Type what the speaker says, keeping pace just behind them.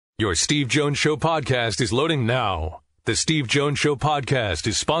Your Steve Jones Show podcast is loading now. The Steve Jones Show podcast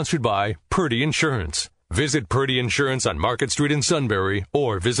is sponsored by Purdy Insurance. Visit Purdy Insurance on Market Street in Sunbury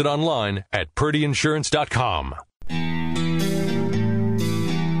or visit online at purdyinsurance.com.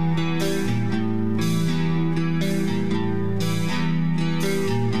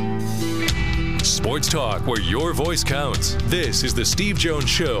 Sports talk where your voice counts. This is the Steve Jones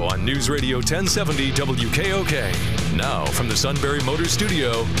Show on News Radio 1070 WKOK. Now from the Sunbury Motors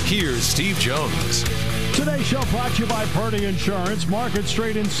Studio, here's Steve Jones. Today's show brought to you by Purdy Insurance. Market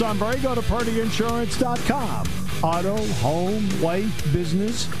Street in Sunbury. Go to purdyinsurance.com. Auto, home, life,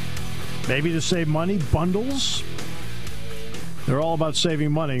 business. Maybe to save money. Bundles. They're all about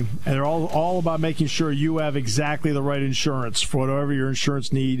saving money, and they're all about making sure you have exactly the right insurance for whatever your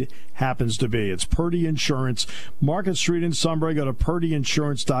insurance need happens to be. It's Purdy Insurance. Market Street in Sunbury. Go to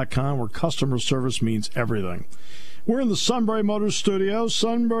purdyinsurance.com, where customer service means everything. We're in the Sunbury Motors studio.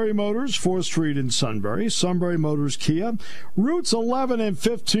 Sunbury Motors, 4th Street in Sunbury. Sunbury Motors Kia. Routes 11 and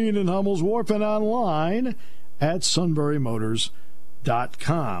 15 in Hummel's Wharf, and online at sunburymotors.com.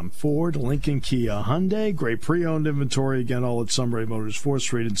 Ford, Lincoln, Kia, Hyundai. Great pre-owned inventory. Again, all at Sunbury Motors, 4th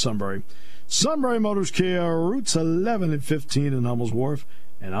Street in Sunbury. Sunbury Motors Kia, routes 11 and 15 in Hummel's Wharf,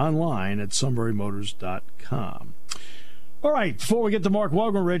 and online at sunburymotors.com. All right, before we get to Mark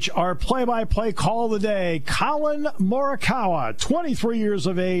Wogenrich, our play-by-play call of the day, Colin Morikawa, 23 years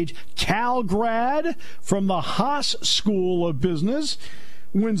of age, Cal grad from the Haas School of Business,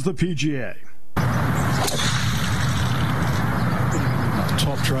 wins the PGA.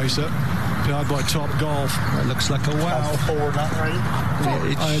 Top tracer, powered by Top Golf. It looks like a wow. Forward, not right?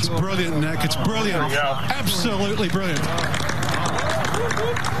 Yeah, it's brilliant, Nick. It's brilliant. Absolutely brilliant.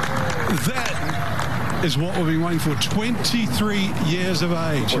 That is what we've been waiting for. 23 years of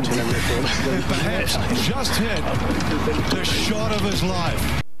age. And perhaps just hit the shot of his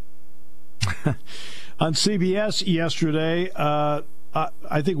life. On CBS yesterday, I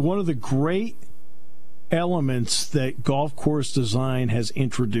think one of the great elements that golf course design has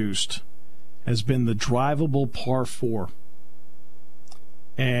introduced has been the drivable par 4.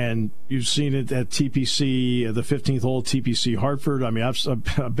 And you've seen it at TPC, the 15th hole TPC Hartford. I mean,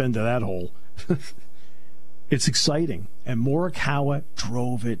 I've been to that hole. It's exciting. And Morikawa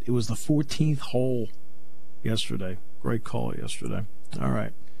drove it. It was the 14th hole yesterday. Great call yesterday. All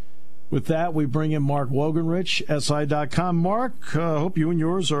right. With that, we bring in Mark Wogenrich, SI.com. Mark, hope you and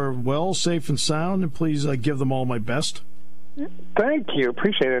yours are well, safe, and sound, and please give them all my best. Thank you.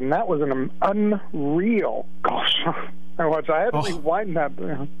 Appreciate it. And that was an unreal golf shot. I had to rewind that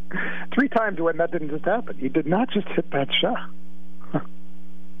 3 times when that didn't just happen. He did not just hit that shot.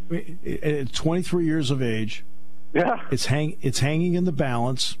 At 23 years of age, yeah, it's hanging in the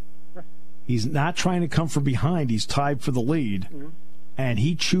balance. He's not trying to come from behind. He's tied for the lead. Mm-hmm. And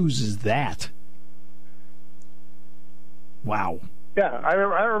he chooses that. Wow. Yeah, I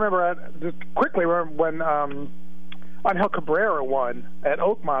remember just quickly when Angel Cabrera won at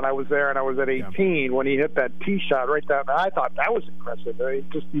Oakmont. I was there, and I was at 18 when he hit that tee shot right down. I thought that was impressive.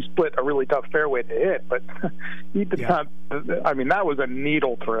 He split a really tough fairway to hit, but he did not. I mean, that was a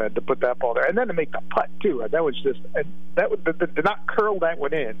needle thread to put that ball there, and then to make the putt too. That was just did not curl that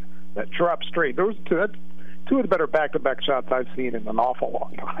one in. That dropped straight. Those two. Two of the better back-to-back shots I've seen in an awful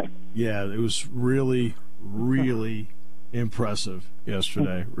long time. Yeah, it was really, really impressive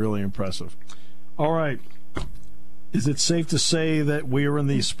yesterday. Really impressive. All right. Is it safe to say that we are in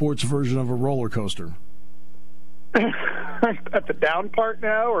the sports version of a roller coaster? At the down part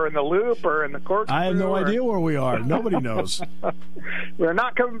now, or in the loop, or in the corkscrew? I have no idea where we are. Nobody knows. We're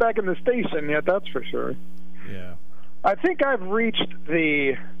not coming back in the station yet, that's for sure. Yeah. I think I've reached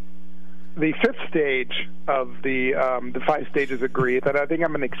the 5th stage of the 5 stages of grief, and I think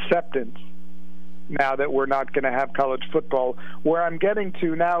I'm an acceptance now that we're not going to have college football. Where I'm getting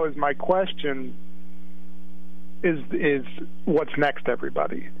to now is my question is what's next,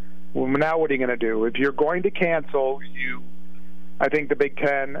 everybody? Well, now what are you going to do? If you're going to cancel, I think the Big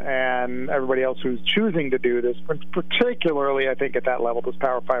Ten and everybody else who's choosing to do this, particularly I think at that level, those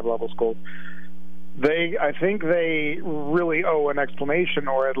Power 5 level schools, I think they really owe an explanation,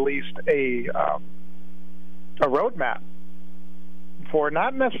 or at least a roadmap for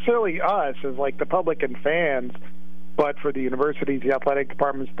not necessarily us as like the public and fans, but for the universities, the athletic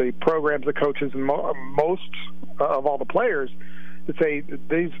departments, the programs, the coaches, and most of all the players, to say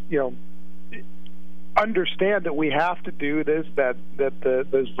these, understand that we have to do this, that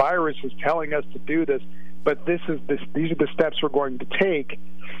this virus is telling us to do this, but these are the steps we're going to take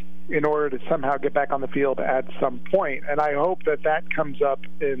in order to somehow get back on the field at some point. And I hope that comes up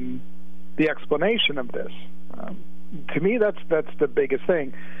in the explanation of this. To me, that's the biggest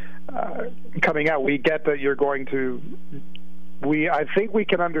thing. coming out. We get that you're going to. I think we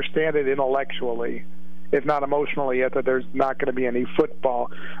can understand it intellectually, if not emotionally, yet that there's not going to be any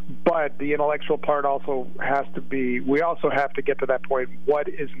football. But the intellectual part also has to be. We also have to get to that point. What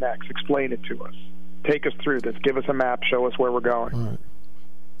is next? Explain it to us. Take us through this. Give us a map. Show us where we're going.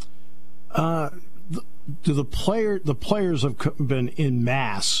 All right. Do the players have been in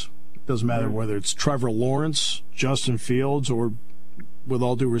mass? Doesn't matter whether it's Trevor Lawrence, Justin Fields, or, with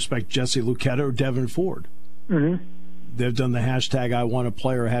all due respect, Jesse Luketa or Devin Ford. Mm-hmm. They've done the hashtag I want to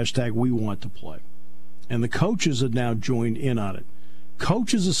play or hashtag we want to play. And the coaches have now joined in on it.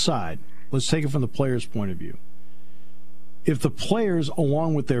 Coaches aside, let's take it from the players' point of view. If the players,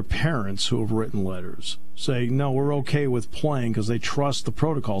 along with their parents who have written letters, say, no, we're okay with playing because they trust the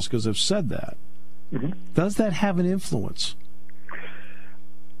protocols because they've said that, does that have an influence?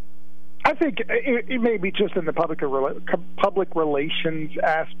 I think it may be just in the public relations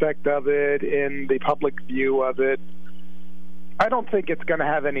aspect of it, in the public view of it. I don't think it's going to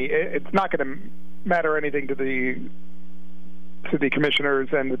have any. It's not going to matter anything to the commissioners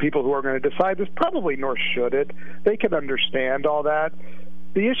and the people who are going to decide this. Probably, nor should it. They can understand all that.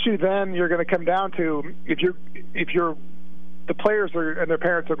 The issue then you're going to come down to if you're the players and their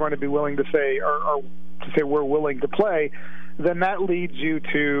parents are going to be willing to say or to say we're willing to play, then that leads you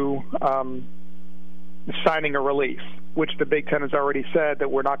to signing a release, which the Big Ten has already said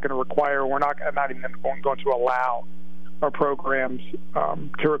that we're not going to require. We're not even going to allow our programs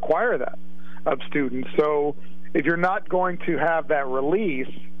to require that of students. So if you're not going to have that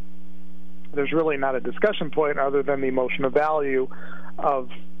release, there's really not a discussion point other than the emotional value of,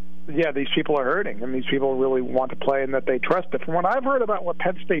 these people are hurting and these people really want to play and that they trust it. From what I've heard about what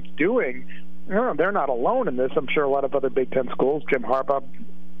Penn State's doing, they're not alone in this. I'm sure a lot of other Big Ten schools, Jim Harbaugh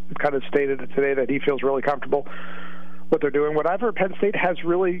kind of stated it today that he feels really comfortable what they're doing. What I've heard, Penn State has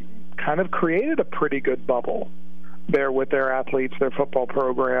really kind of created a pretty good bubble there with their athletes, their football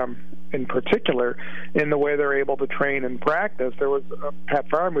program in particular, in the way they're able to train and practice. There was Pat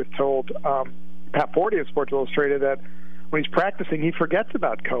Freiermuth told Pat Forty of Sports Illustrated that when he's practicing, he forgets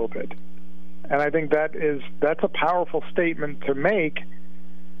about COVID. And I think that's a powerful statement to make.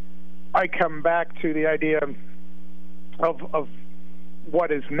 I come back to the idea of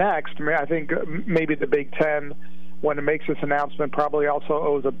what is next. I mean, I think maybe the Big Ten, when it makes this announcement, probably also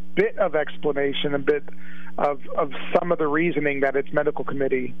owes a bit of explanation, a bit of some of the reasoning that its medical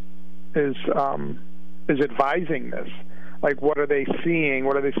committee is advising this. Like, what are they seeing?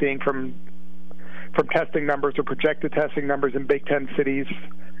 What are they seeing from testing numbers or projected testing numbers in Big Ten cities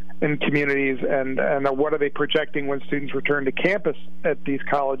and communities, and what are they projecting when students return to campus at these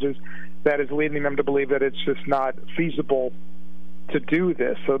colleges that is leading them to believe that it's just not feasible to do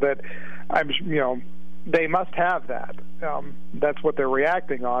this? So that they must have that. That's what they're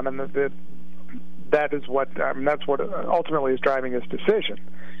reacting on, and that is what that's what ultimately is driving this decision.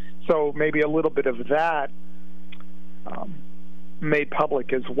 So maybe a little bit of that made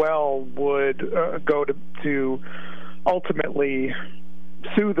public as well would go to ultimately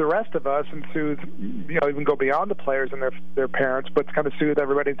soothe the rest of us and soothe, even go beyond the players and their parents, but kind of soothe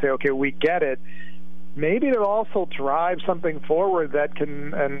everybody and say, okay, we get it. Maybe it'll also drive something forward that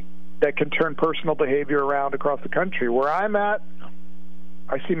can turn personal behavior around across the country. Where I'm at,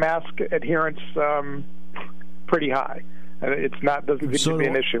 I see mask adherence pretty high. And doesn't seem to be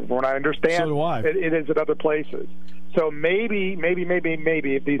an issue. From what I understand, so do I. It is at other places. So maybe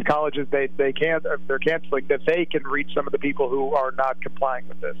if these colleges they're canceling, that they can reach some of the people who are not complying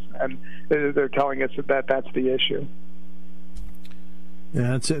with this, and they're telling us that that's the issue.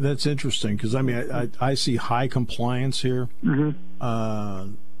 Yeah, that's interesting because I see high compliance here, and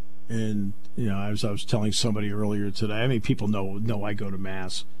as I was telling somebody earlier today, people know I go to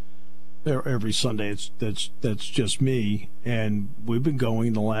mass every Sunday. That's just me, and we've been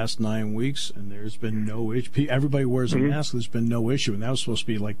going the last 9 weeks, and there's been no issue. Everybody wears a mask. There's been no issue, and that was supposed to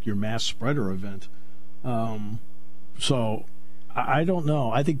be like your mass spreader event. So I don't know.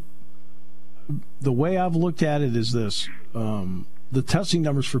 I think the way I've looked at it is this: the testing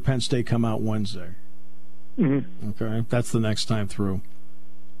numbers for Penn State come out Wednesday. Okay, that's the next time through.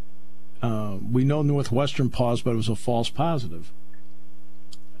 We know Northwestern paused, but it was a false positive.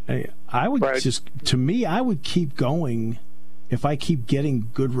 I would I would keep going if I keep getting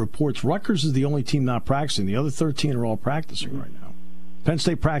good reports. Rutgers is the only team not practicing. The other 13 are all practicing right now. Penn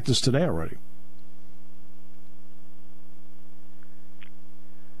State practiced today already.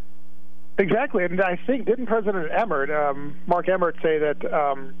 Exactly, and I think, didn't President Mark Emmert, say that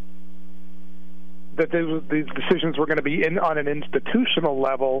these decisions were going to be on an institutional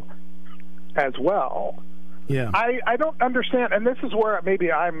level as well? Yeah. I don't understand, and this is where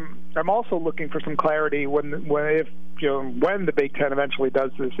maybe I'm also looking for some clarity when the Big Ten eventually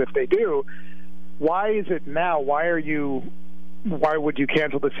does this, if they do. Why is it now? Why would you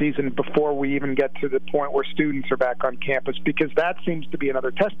cancel the season before we even get to the point where students are back on campus? Because that seems to be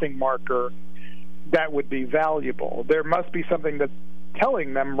another testing marker that would be valuable. There must be something that's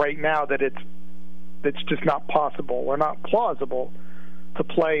telling them right now that it's just not possible or not plausible to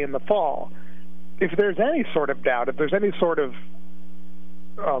play in the fall. If there's any sort of doubt, if there's any sort of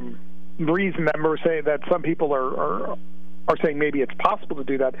reason that we're saying that some people are saying maybe it's possible to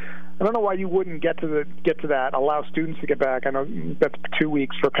do that, I don't know why you wouldn't get to that, allow students to get back. I know that's 2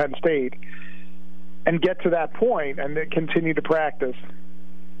 weeks for Penn State, and get to that point and then continue to practice.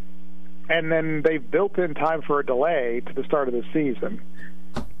 And then they've built in time for a delay to the start of the season.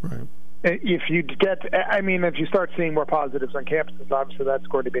 Right. If you start seeing more positives on campuses, obviously that's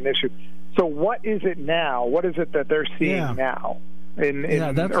going to be an issue. So what is it now? What is it that they're seeing now in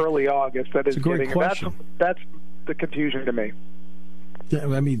early August that is getting? That's the confusion to me. Yeah,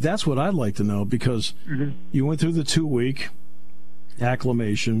 I mean, that's what I'd like to know, because you went through the 2-week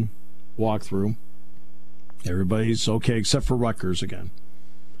acclimation walkthrough. Everybody's okay except for Rutgers again.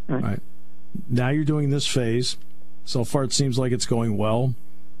 Right. Now you're doing this phase. So far it seems like it's going well.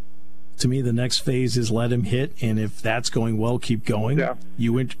 To me, the next phase is let him hit, and if that's going well, keep going. Yeah.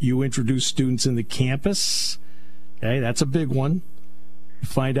 You introduce students in the campus. Okay, that's a big one.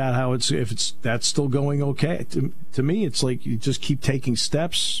 Find out if that's still going okay. To me, it's like you just keep taking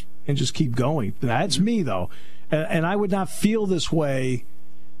steps and just keep going. That's me, though. And I would not feel this way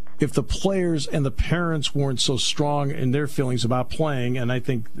if the players and the parents weren't so strong in their feelings about playing, and I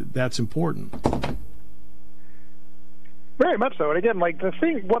think that's important. Very much so. And again,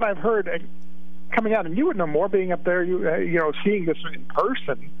 what I've heard coming out, and you would know more being up there, seeing this in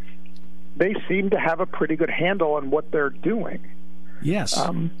person, they seem to have a pretty good handle on what they're doing. Yes.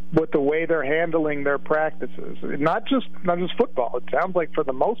 With the way they're handling their practices, not just football. It sounds like for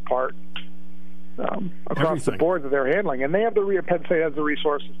the most part, across the board that they're handling, and they have Penn State has the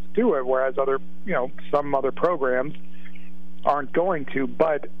resources to do it, whereas some other programs aren't going to.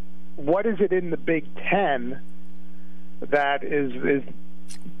 But what is it in the Big Ten that is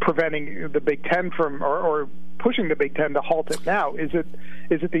preventing the Big Ten from or pushing the Big Ten to halt it now? Is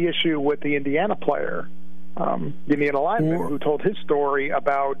it the issue with the Indiana player, the Indiana lineman, who told his story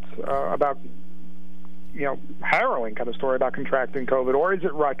about harrowing kind of story about contracting COVID, or is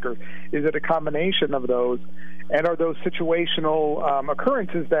it Rutgers? Is it a combination of those? And are those situational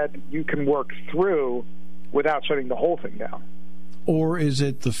occurrences that you can work through without shutting the whole thing down? Or is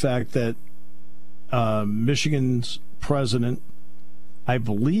it the fact that Michigan's president, I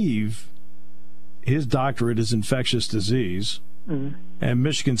believe his doctorate is infectious disease, and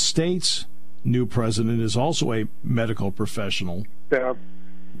Michigan State's new president is also a medical professional. Yeah.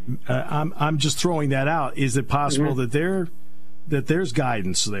 I'm just throwing that out. Is it possible that there's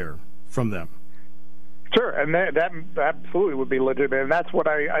guidance there from them? Sure, and that absolutely would be legitimate, and that's what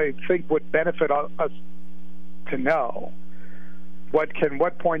I think would benefit us to know.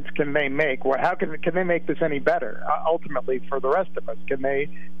 What points can they make? How can they make this any better? Ultimately, for the rest of us,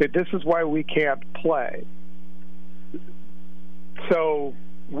 this is why we can't play. So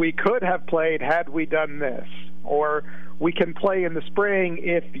we could have played had we done this, or we can play in the spring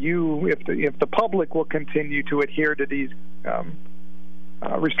if the public will continue to adhere to these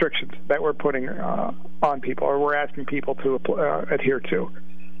restrictions that we're putting on people, or we're asking people to adhere to.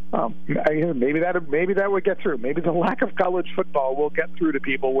 Maybe that would get through. Maybe the lack of college football will get through to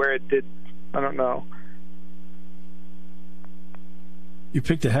people where it did. I don't know. You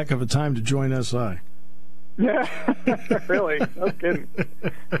picked a heck of a time to join SI. Yeah, really. No kidding.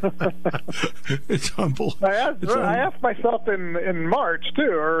 It's humble. I asked myself in March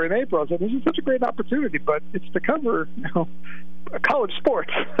too, or in April. I said, "This is such a great opportunity, but it's to cover college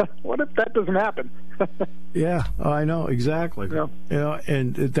sports. What if that doesn't happen?" Yeah, I know exactly. Yeah.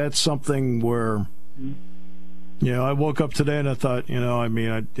 And that's something where, I woke up today and I thought,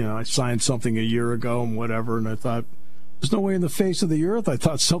 I signed something a year ago and whatever, and I thought, there's no way in the face of the earth I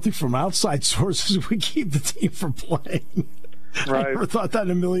thought something from outside sources would keep the team from playing. Right. I never thought that in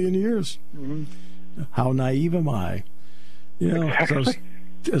a million years. How naive am I? Exactly.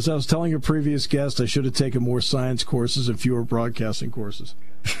 As I was telling your previous guest, I should have taken more science courses and fewer broadcasting courses.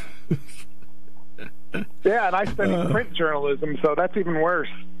 Yeah, and I studied print journalism, so that's even worse.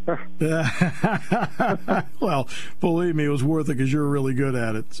 Well, believe me, it was worth it because you're really good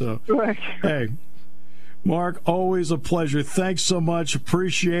at it. So, hey, Mark, always a pleasure. Thanks so much.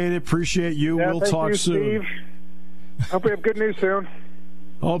 Appreciate it. Appreciate you. Yeah, we'll talk soon. Steve. Hope we have good news soon.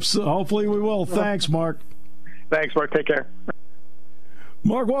 Hopefully we will. Thanks, Mark. Thanks, Mark. Take care.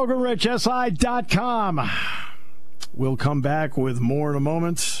 Mark Wogenrich, SI.com. We'll come back with more in a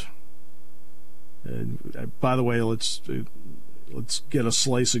moment. By the way, let's get a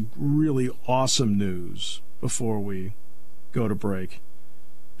slice of really awesome news before we go to break.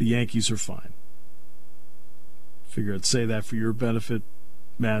 The Yankees are fine. Figure I'd say that for your benefit,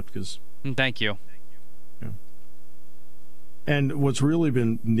 Matt, because... Thank you. Yeah. And what's really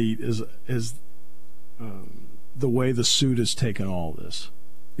been neat is the way the suit has taken all this.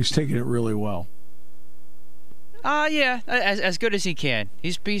 He's taken it really well. Yeah, as good as he can.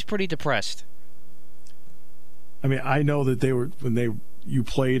 He's pretty depressed. I mean, I know that you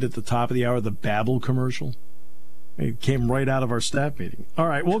played at the top of the hour the Babble commercial. It came right out of our staff meeting. All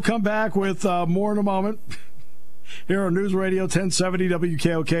right, we'll come back with more in a moment. Here on News Radio 1070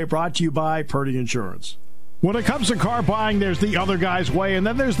 WKOK, brought to you by Purdy Insurance. When it comes to car buying, there's the other guy's way, and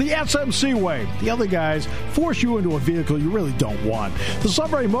then there's the SMC way. The other guys force you into a vehicle you really don't want. The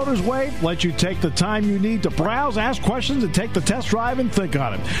Sunbury Motors way lets you take the time you need to browse, ask questions, and take the test drive and think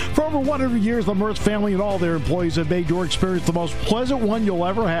on it. For over 100 years, the Mertz family and all their employees have made your experience the most pleasant one you'll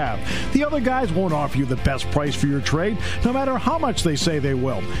ever have. The other guys won't offer you the best price for your trade, no matter how much they say they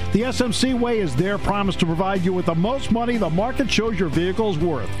will. The SMC way is their promise to provide you with the most money the market shows your vehicle is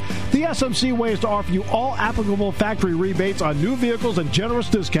worth. The SMC way is to offer you all applicable factory rebates on new vehicles and generous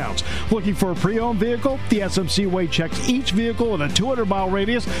discounts. Looking for a pre-owned vehicle? The SMC way checks each vehicle in a 200-mile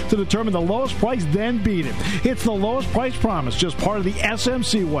radius to determine the lowest price, then beat it. It's the lowest price promise, just part of the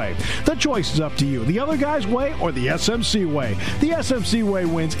SMC way. The choice is up to you. The other guy's way or the SMC way. The SMC way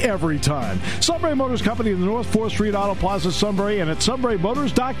wins every time. Sunbury Motors Company in the North 4th Street Auto Plaza, Sunbury, and at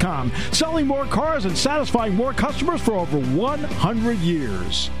sunburymotors.com. Selling more cars and satisfying more customers for over 100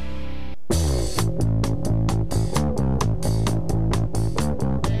 years.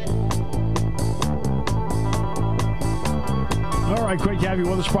 All right, great to have you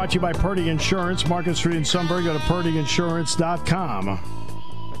with us. Brought to you by Purdy Insurance, Market Street in Sunbury. Go to purdyinsurance.com.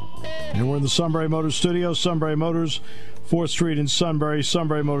 And we're in the Sunbury Motors studio. Sunbury Motors, 4th Street in Sunbury.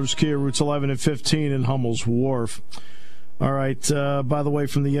 Sunbury Motors Kia, routes 11 and 15 in Hummel's Wharf. All right, by the way,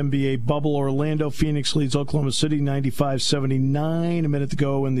 from the NBA bubble, Orlando, Phoenix leads Oklahoma City 95-79. A minute to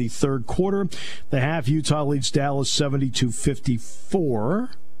go in the third quarter. The half, Utah leads Dallas 70-54.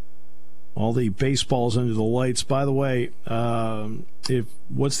 All the baseballs under the lights. By the way,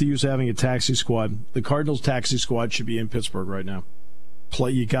 what's the use of having a taxi squad? The Cardinals taxi squad should be in Pittsburgh right now.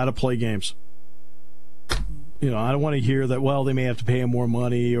 You got to play games. You know, I don't want to hear that, well, they may have to pay them more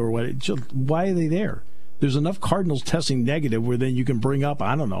money or what. Why are they there? There's enough Cardinals testing negative where then you can bring up,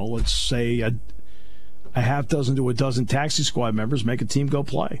 I don't know, let's say a half dozen to a dozen taxi squad members, make a team go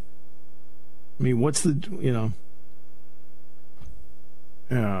play. I mean, what's the,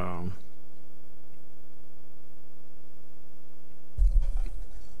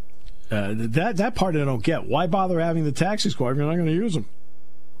 that part I don't get. Why bother having the taxi squad if you're not going to use them?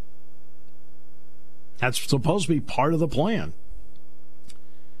 That's supposed to be part of the plan.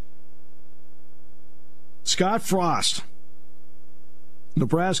 Scott Frost,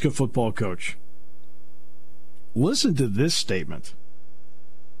 Nebraska football coach. Listen to this statement.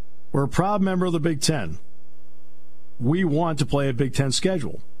 We're a proud member of the Big Ten. We want to play a Big Ten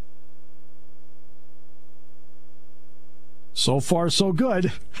schedule. So far, so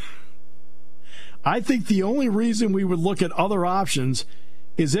good. I think the only reason we would look at other options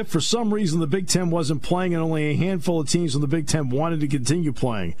is if for some reason the Big Ten wasn't playing and only a handful of teams in the Big Ten wanted to continue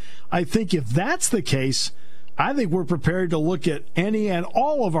playing. I think if that's the case, I think we're prepared to look at any and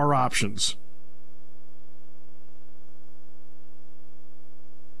all of our options.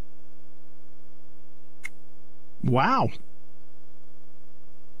 Wow.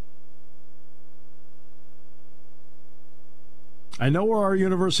 I know where our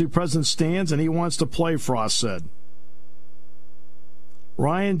university president stands, and he wants to play, Frost said.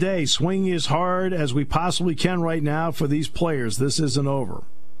 Ryan Day, swinging as hard as we possibly can right now for these players. This isn't over.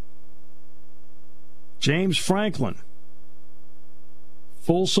 James Franklin,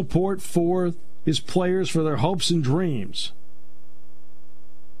 full support for his players for their hopes and dreams.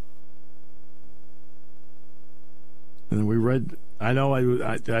 And we read, I know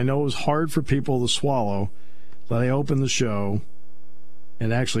it was hard for people to swallow that I opened the show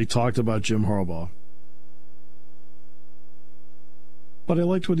and actually talked about Jim Harbaugh. But I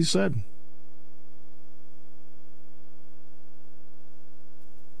liked what he said.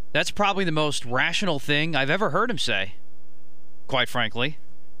 That's probably the most rational thing I've ever heard him say, quite frankly.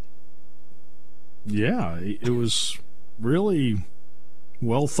 Yeah, it was really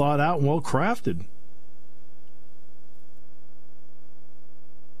well thought out and well crafted.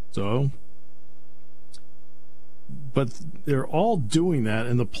 So,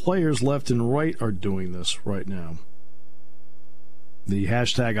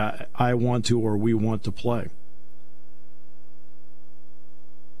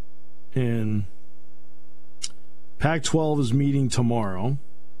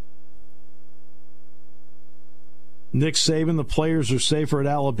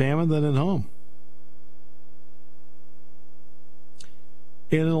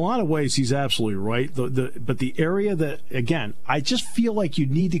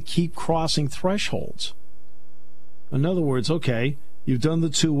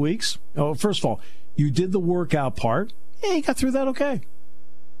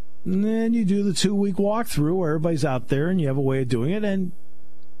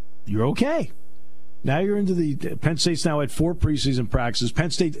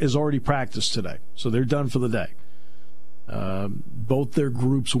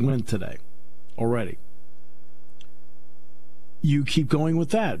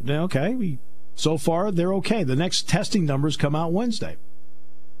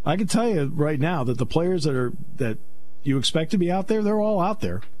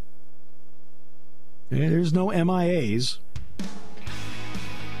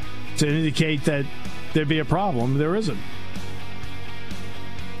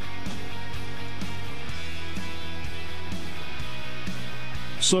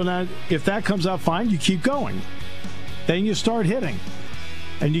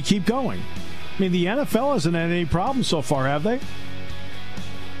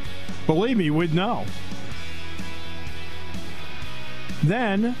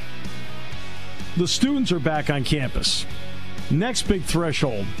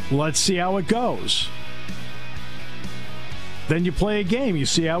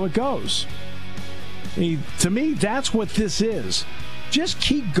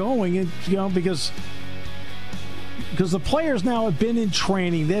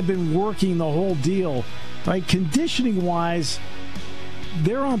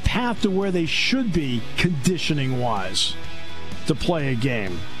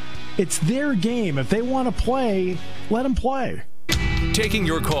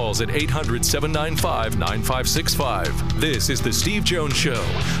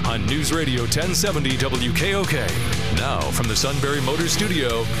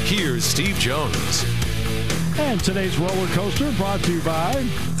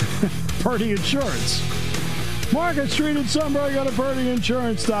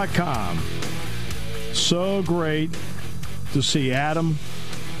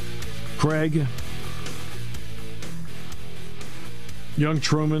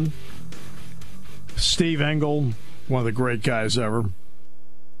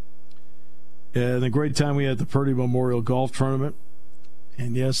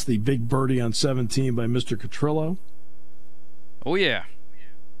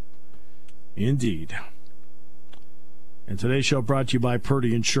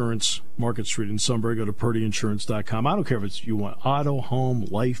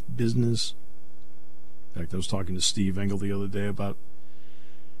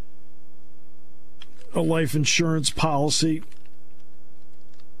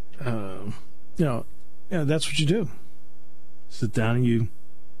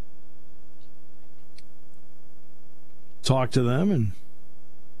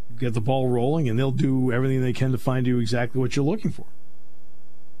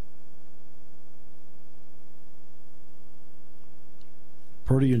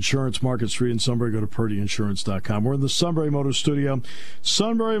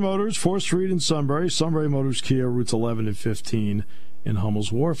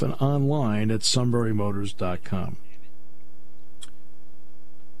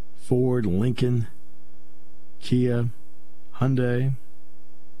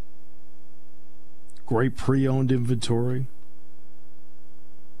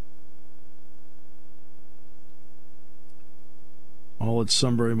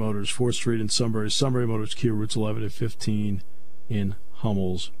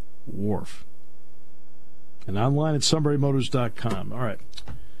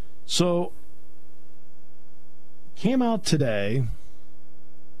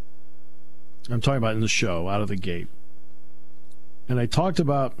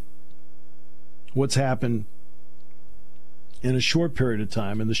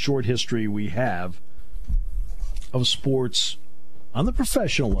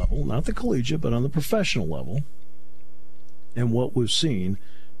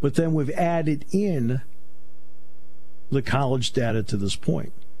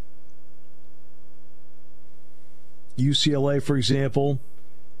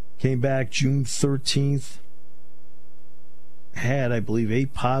 had, I believe,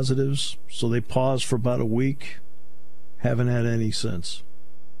 8 positives, so they paused for about a week. Haven't had any since.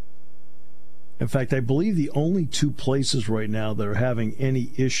 In fact, I believe the only 2 places right now that are having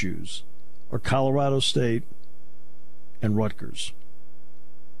any issues are Colorado State and Rutgers.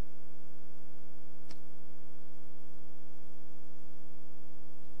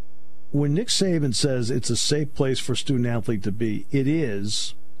 When Nick Saban says it's a safe place for a student-athlete to be, it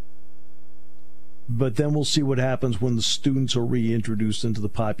is. But then we'll see what happens when the students are reintroduced into the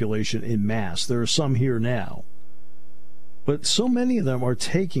population in mass. There are some here now. But so many of them are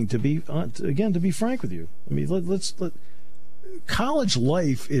taking, to be frank with you. I mean, college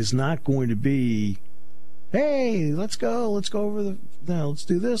life is not going to be, hey, let's go over let's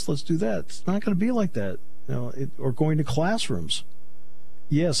do this, let's do that. It's not going to be like that. Or going to classrooms.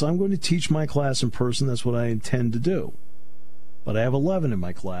 Yes, I'm going to teach my class in person. That's what I intend to do. But I have 11 in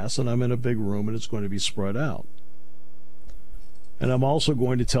my class, and I'm in a big room, and it's going to be spread out. And I'm also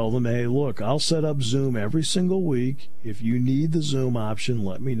going to tell them, hey, look, I'll set up Zoom every single week. If you need the Zoom option,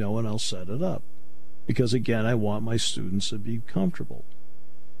 let me know, and I'll set it up. Because, again, I want my students to be comfortable.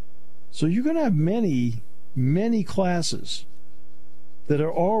 So you're going to have many, many classes that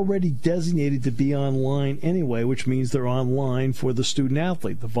are already designated to be online anyway, which means they're online for the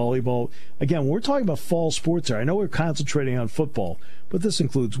student-athlete, the volleyball. Again, we're talking about fall sports here. I know we're concentrating on football, but this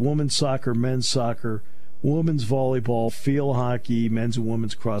includes women's soccer, men's soccer, women's volleyball, field hockey, men's and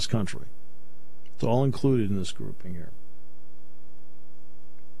women's cross country. It's all included in this grouping here.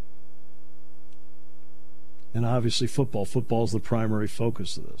 And obviously football. Football is the primary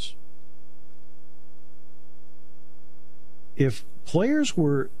focus of this. If players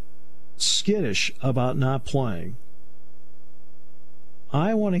were skittish about not playing,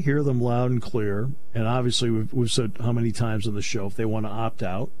 I want to hear them loud and clear. And obviously, we've said how many times on the show, if they want to opt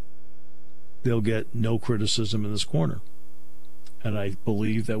out, they'll get no criticism in this corner. And I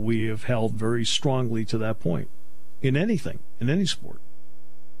believe that we have held very strongly to that point in anything, in any sport.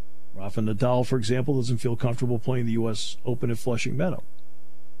 Rafa Nadal, for example, doesn't feel comfortable playing the U.S. Open at Flushing Meadow.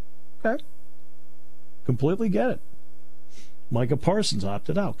 Okay. Completely get it. Micah Parsons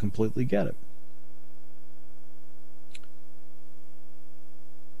opted out. Completely get it.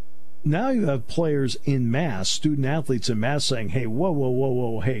 Now you have players in mass, student athletes in mass saying, hey,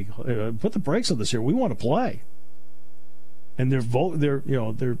 whoa, hey, put the brakes on this here. We want to play. And they're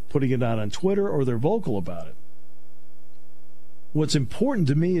putting it out on Twitter, or they're vocal about it. What's important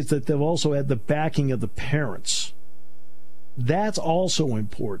to me is that they've also had the backing of the parents. That's also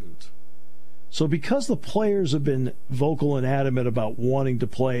important. So because the players have been vocal and adamant about wanting to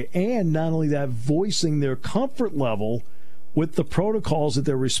play, and not only that, voicing their comfort level with the protocols at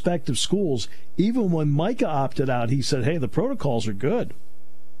their respective schools, even when Micah opted out, he said, hey, the protocols are good.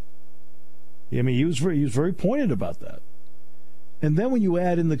 I mean, he was very pointed about that. And then when you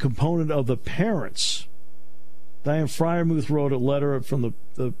add in the component of the parents, Diane Freiermuth wrote a letter from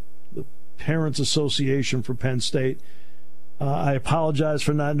the Parents Association for Penn State. I apologize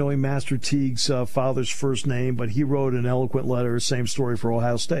for not knowing Master Teague's father's first name, but he wrote an eloquent letter, same story for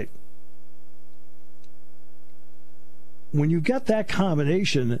Ohio State. When you get that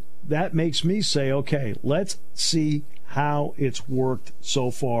combination, that makes me say, okay, let's see how it's worked so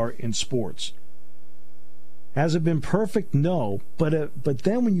far in sports. Has it been perfect? No. But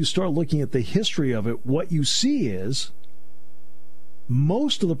then when you start looking at the history of it, what you see is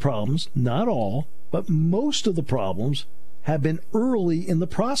most of the problems, not all, but most of the problems have been early in the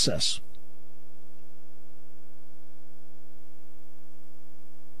process.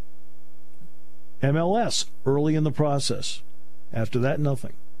 MLS, early in the process. After that,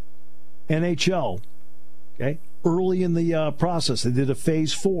 nothing. NHL, okay, early in the process. They did a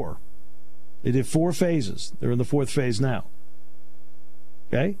phase 4. They did 4 phases. They're in the 4th phase now.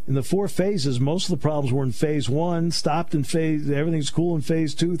 Okay? In the 4 phases, most of the problems were in phase 1, stopped in phase, everything's cool in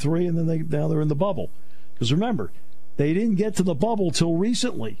phase 2, 3, and then now they're in the bubble. Because remember, they didn't get to the bubble till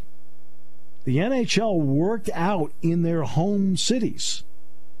recently. The NHL worked out in their home cities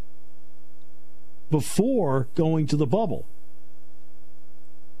before going to the bubble.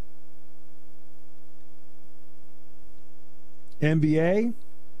 NBA,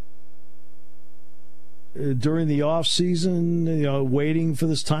 during the off season, waiting for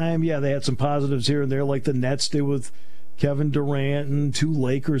this time, they had some positives here and there, like the Nets did with Kevin Durant, and 2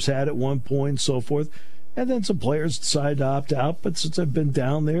 Lakers had at one point, and so forth. And then some players decided to opt out, but since I've been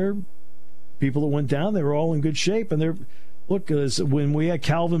down there, people that went down, they were all in good shape. And when we had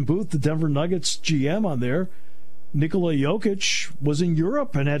Calvin Booth, the Denver Nuggets GM, on there, Nikola Jokic was in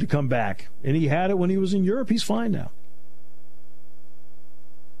Europe and had to come back. And he had it when he was in Europe. He's fine now.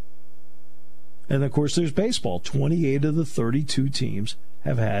 And, of course, there's baseball. 28 of the 32 teams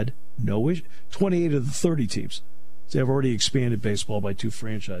have had no issue. 28 of the 30 teams. So they've already expanded baseball by 2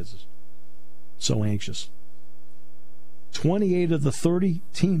 franchises. So anxious. 28 of the 30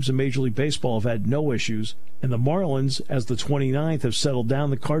 teams in Major League Baseball have had no issues, and the Marlins, as the 29th, have settled down.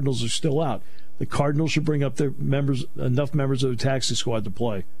 The Cardinals are still out. The Cardinals should bring up their enough members of the taxi squad to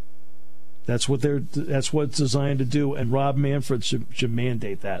play. That's what it's designed to do, and Rob Manfred should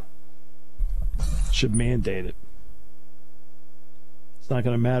mandate that. Should mandate it. It's not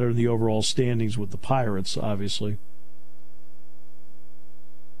going to matter in the overall standings with the Pirates, obviously.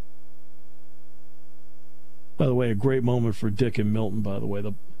 By the way, a great moment for Dick and Milton, by the way.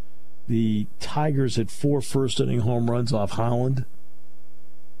 The Tigers hit 4 first-inning home runs off Holland.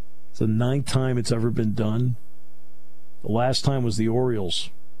 It's the 9th time it's ever been done. The last time was the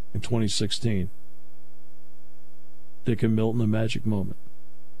Orioles in 2016. Dick and Milton, a magic moment.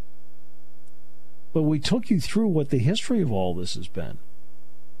 But we took you through what the history of all this has been.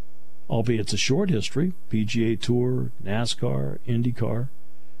 Albeit it's a short history. PGA Tour, NASCAR, IndyCar.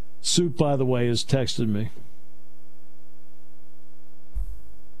 Suit, by the way, has texted me.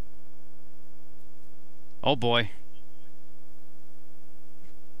 Oh, boy.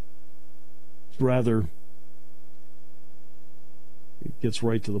 It's rather... It gets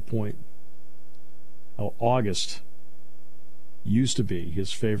right to the point. How August used to be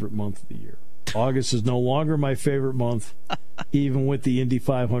his favorite month of the year. August is no longer my favorite month, even with the Indy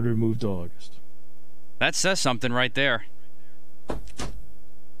 500 move to August. That says something right there.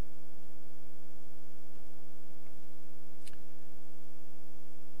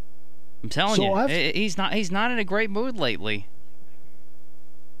 I'm telling you, he's not in a great mood lately.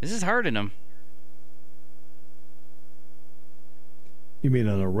 This is hurting him. You mean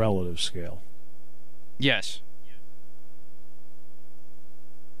on a relative scale? Yes.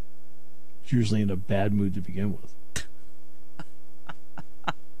 He's usually in a bad mood to begin with.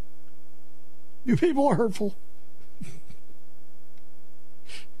 You people are hurtful.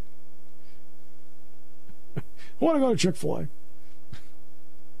 I want to go to Chick-fil-A.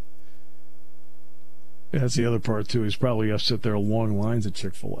 Yeah, that's the other part, too. He's probably going to sit there long lines at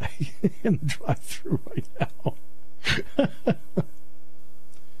Chick-fil-A in the drive-thru right now.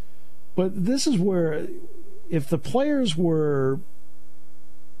 But this is where, if the players were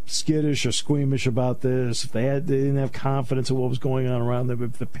skittish or squeamish about this, if they didn't have confidence in what was going on around them,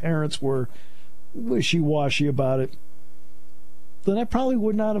 if the parents were wishy-washy about it, then I probably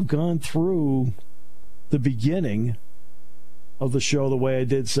would not have gone through the beginning of the show the way I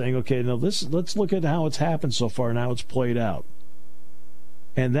did, saying, okay, now let's look at how it's happened so far and how it's played out.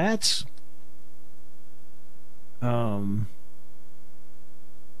 And that's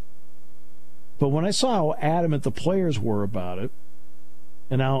but when I saw how adamant the players were about it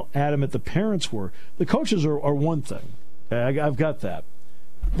and how adamant the parents were, the coaches are one thing. Okay, I've got that.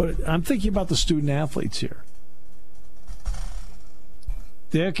 But I'm thinking about the student athletes here.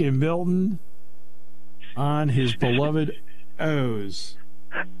 Dick and Milton on his beloved O's.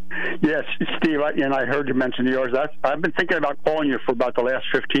 Yes, Steve, I heard you mention yours. I've been thinking about calling you for about the last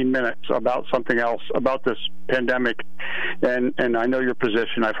 15 minutes about something else, about this pandemic, and I know your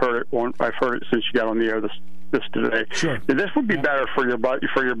position. I've heard it since you got on the air this today. Sure. This would be better for your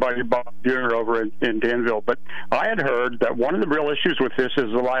buddy Bob Jr. over in Danville. But I had heard that one of the real issues with this is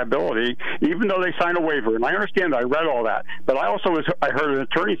the liability, even though they sign a waiver. And I understand. I read all that. But I heard an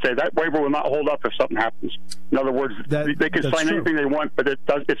attorney say that waiver will not hold up if something happens. In other words, they can sign anything they want, but it's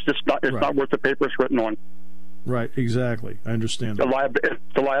just not. It's not worth the paper it's written on. Right. Exactly. I understand that.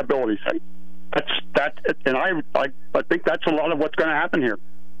 The liability thing. And I think that's a lot of what's going to happen here.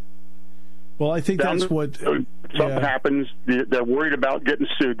 Well, I think that's what... Something happens, they're worried about getting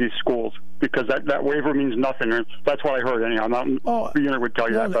sued, these schools, because that waiver means nothing. That's what I heard, anyhow. Unit would tell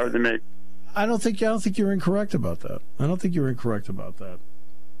you that better than me. I don't think you're incorrect about that.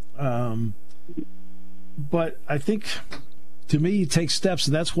 But I think, to me, you take steps,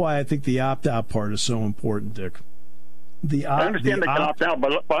 and that's why I think the opt-out part is so important, Dick. I understand they can opt out,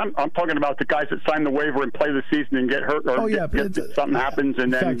 but I'm talking about the guys that sign the waiver and play the season and get hurt, or something happens,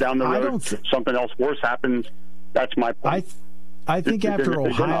 and then down the road something else worse happens. That's my point. I think after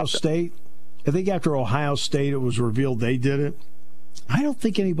Ohio State, it was revealed they did it. I don't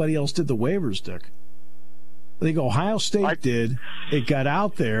think anybody else did the waivers, Dick. I think Ohio State did. It got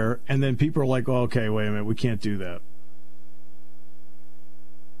out there, and then people are like, oh, okay, wait a minute, we can't do that.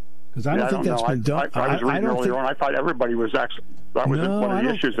 Because I don't think that's been done. I was reading earlier on. I thought everybody was actually. That was one of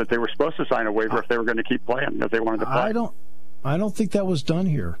the issues, that they were supposed to sign a waiver if they were going to keep playing, if they wanted to play. I don't think that was done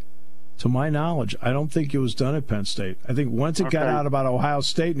here. To my knowledge, I don't think it was done at Penn State. I think once it got out about Ohio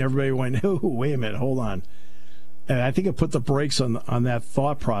State and everybody went, oh, wait a minute, hold on. And I think it put the brakes on that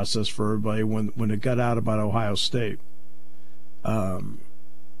thought process for everybody when it got out about Ohio State.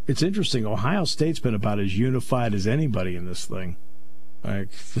 It's interesting. Ohio State's been about as unified as anybody in this thing,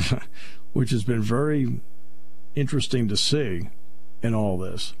 which has been very interesting to see in all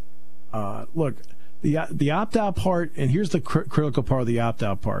this. Look, the opt-out part, and here's the critical part of the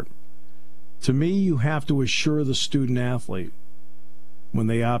opt-out part. To me, you have to assure the student-athlete when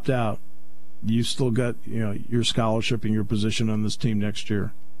they opt out, you still got your scholarship and your position on this team next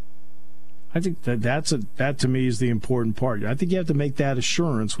year. I think that to me is the important part. I think you have to make that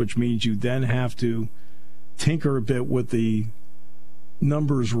assurance, which means you then have to tinker a bit with the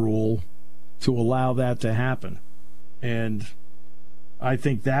numbers rule to allow that to happen. And I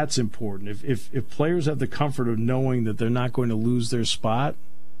think that's important. If players have the comfort of knowing that they're not going to lose their spot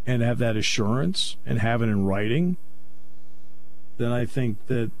and have that assurance and have it in writing, then I think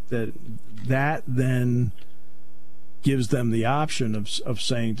that then gives them the option of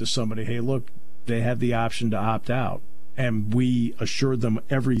saying to somebody, hey, look, they have the option to opt out. And we assured them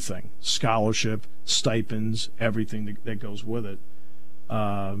everything, scholarship, stipends, everything that goes with it,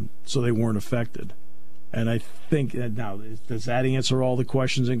 so they weren't affected. And I think that now, does that answer all the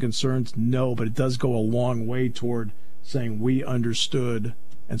questions and concerns? No, but it does go a long way toward saying we understood,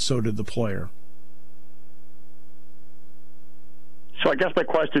 and so did the player. So I guess my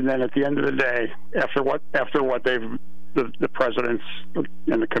question then, at the end of the day, after what the presidents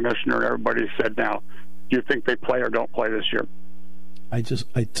and the commissioner and everybody said now, do you think they play or don't play this year? I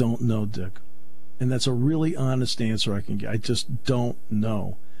don't know, Dick. And that's a really honest answer I can get. I just don't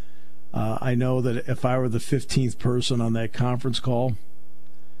know. I know that if I were the 15th person on that conference call,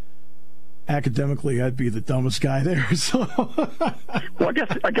 academically, I'd be the dumbest guy there. So, well,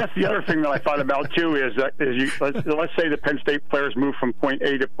 I guess the other thing that I thought about too is let's say the Penn State players move from point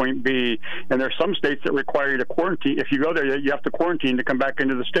A to point B, and there's some states that require you to quarantine. If you go there, you have to quarantine to come back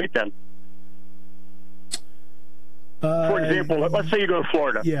into the state. Then, for example, let's say you go to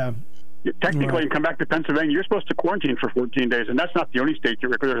Florida. Yeah. Technically, right. And come back to Pennsylvania, you're supposed to quarantine for 14 days, and that's not the only state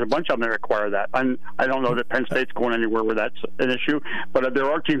there's a bunch of them that require that. I don't know that Penn State's going anywhere where that's an issue, but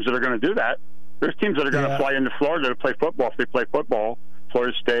there are teams that are going to do that. There's teams that are going to fly into Florida to play football. If they play football,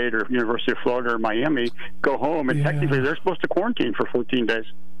 Florida State or University of Florida or Miami, go home, and technically they're supposed to quarantine for 14 days.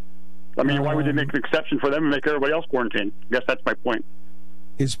 I mean, why would they make an exception for them and make everybody else quarantine? I guess that's my point.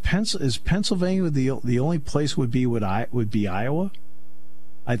 Is Pennsylvania the only place would be Iowa?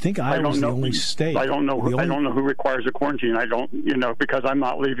 I think Iowa's the only state. I don't know. I don't know who requires a quarantine. I don't, because I'm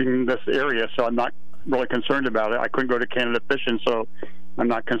not leaving this area, so I'm not really concerned about it. I couldn't go to Canada fishing, so I'm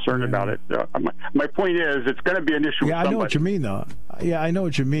not concerned about it. My point is, it's going to be an issue. Yeah, I know what you mean, though. Yeah, I know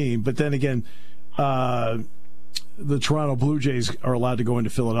what you mean. But then again, the Toronto Blue Jays are allowed to go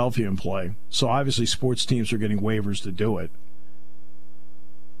into Philadelphia and play. So obviously, sports teams are getting waivers to do it.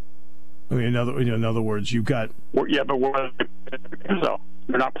 I mean, in other words, you've got. Well, yeah, but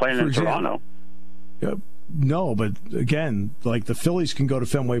they're not playing in Toronto. No, but again, like the Phillies can go to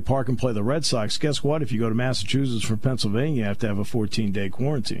Fenway Park and play the Red Sox. Guess what? If you go to Massachusetts from Pennsylvania, you have to have a 14-day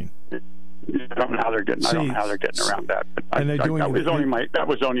quarantine. I don't know how they're getting. I don't know how they're getting around that. But that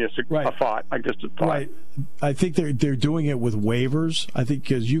was only a thought. I just thought. Right. I think they're doing it with waivers. I think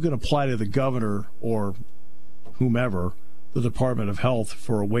because you can apply to the governor or whomever, the Department of Health,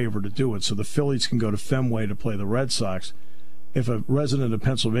 for a waiver to do it. So the Phillies can go to Fenway to play the Red Sox. If a resident of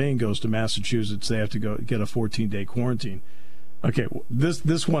Pennsylvania goes to Massachusetts, they have to go get a 14-day quarantine. Okay,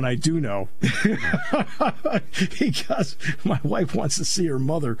 this one I do know. Because my wife wants to see her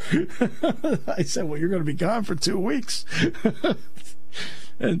mother. I said, well, you're going to be gone for 2 weeks.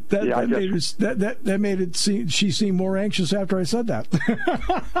 And that made it seem she seemed more anxious after I said that.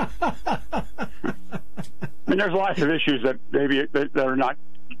 I mean, there's lots of issues that maybe that are not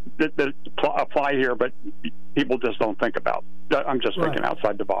that apply here, but people just don't think about. I'm just thinking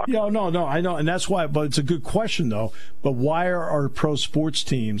outside the box. Yeah, no, I know, and that's why. But it's a good question, though. But why are our pro sports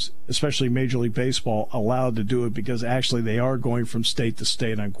teams, especially Major League Baseball, allowed to do it? Because actually, they are going from state to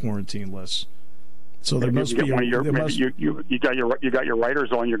state on quarantine lists. So there must be. You got your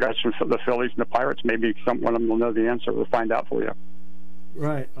writers on, your guys from the Phillies and the Pirates. Maybe one of them will know the answer. We'll find out for you.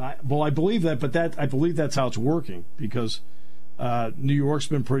 Right. I believe that, but I believe that's how it's working because New York's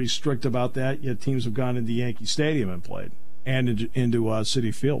been pretty strict about that. Yet teams have gone into Yankee Stadium and played, and into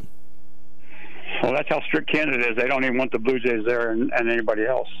Citi Field. Well, that's how strict Canada is. They don't even want the Blue Jays there and anybody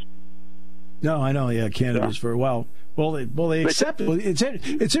else. No, I know. Yeah, Canada's very well. Well, they accepted. It's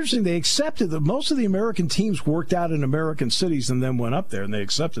interesting. They accepted that most of the American teams worked out in American cities and then went up there, and they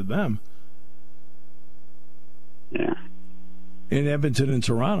accepted them. Yeah. In Edmonton and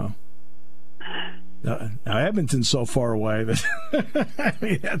Toronto. Now Edmonton's so far away that I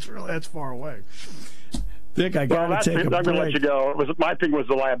mean that's far away. Dick, I got to take a break. I'm going to let you go. My thing was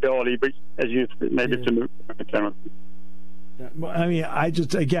the liability, but it's a moot point. I mean,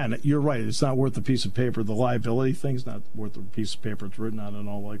 again, you're right. It's not worth a piece of paper. The liability thing's not worth a piece of paper it's written on in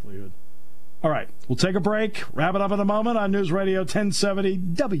all likelihood. All right, we'll take a break. Wrap it up in a moment on News Radio 1070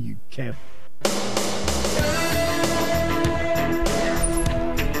 WKF.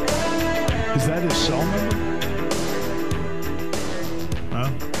 Is that his cell number?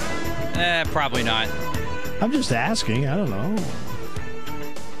 Huh? Probably not. I'm just asking. I don't know.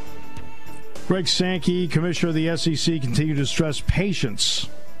 Greg Sankey, Commissioner of the SEC, continued to stress patience.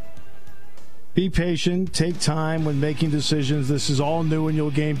 Be patient. Take time when making decisions. This is all new, and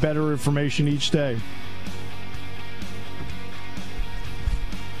you'll gain better information each day.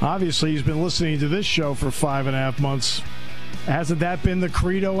 Obviously, he's been listening to this show for 5.5 months. Hasn't that been the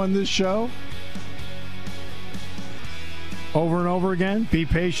credo on this show? Over and over again. Be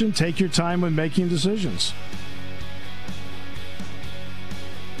patient. Take your time when making decisions.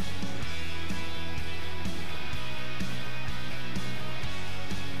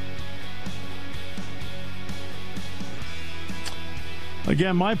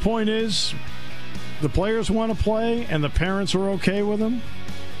 Again, my point is the players want to play and the parents are okay with them.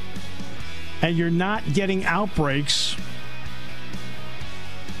 And you're not getting outbreaks.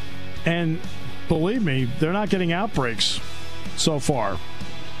 And believe me, they're not getting outbreaks so far.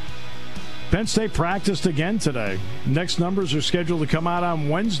 Penn State practiced again today. Next numbers are scheduled to come out on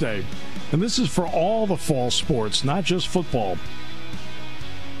Wednesday. And this is for all the fall sports, not just football.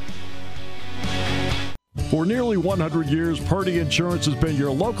 For nearly 100 years, Purdy Insurance has been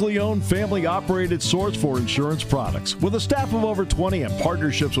your locally owned, family-operated source for insurance products. With a staff of over 20 and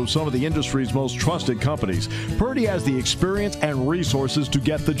partnerships with some of the industry's most trusted companies, Purdy has the experience and resources to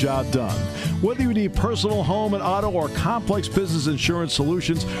get the job done. Whether you need personal, home, and auto, or complex business insurance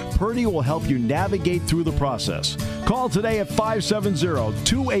solutions, Purdy will help you navigate through the process. Call today at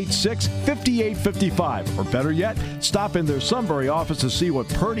 570-286-5855. Or better yet, stop in their Sunbury office to see what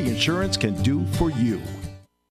Purdy Insurance can do for you.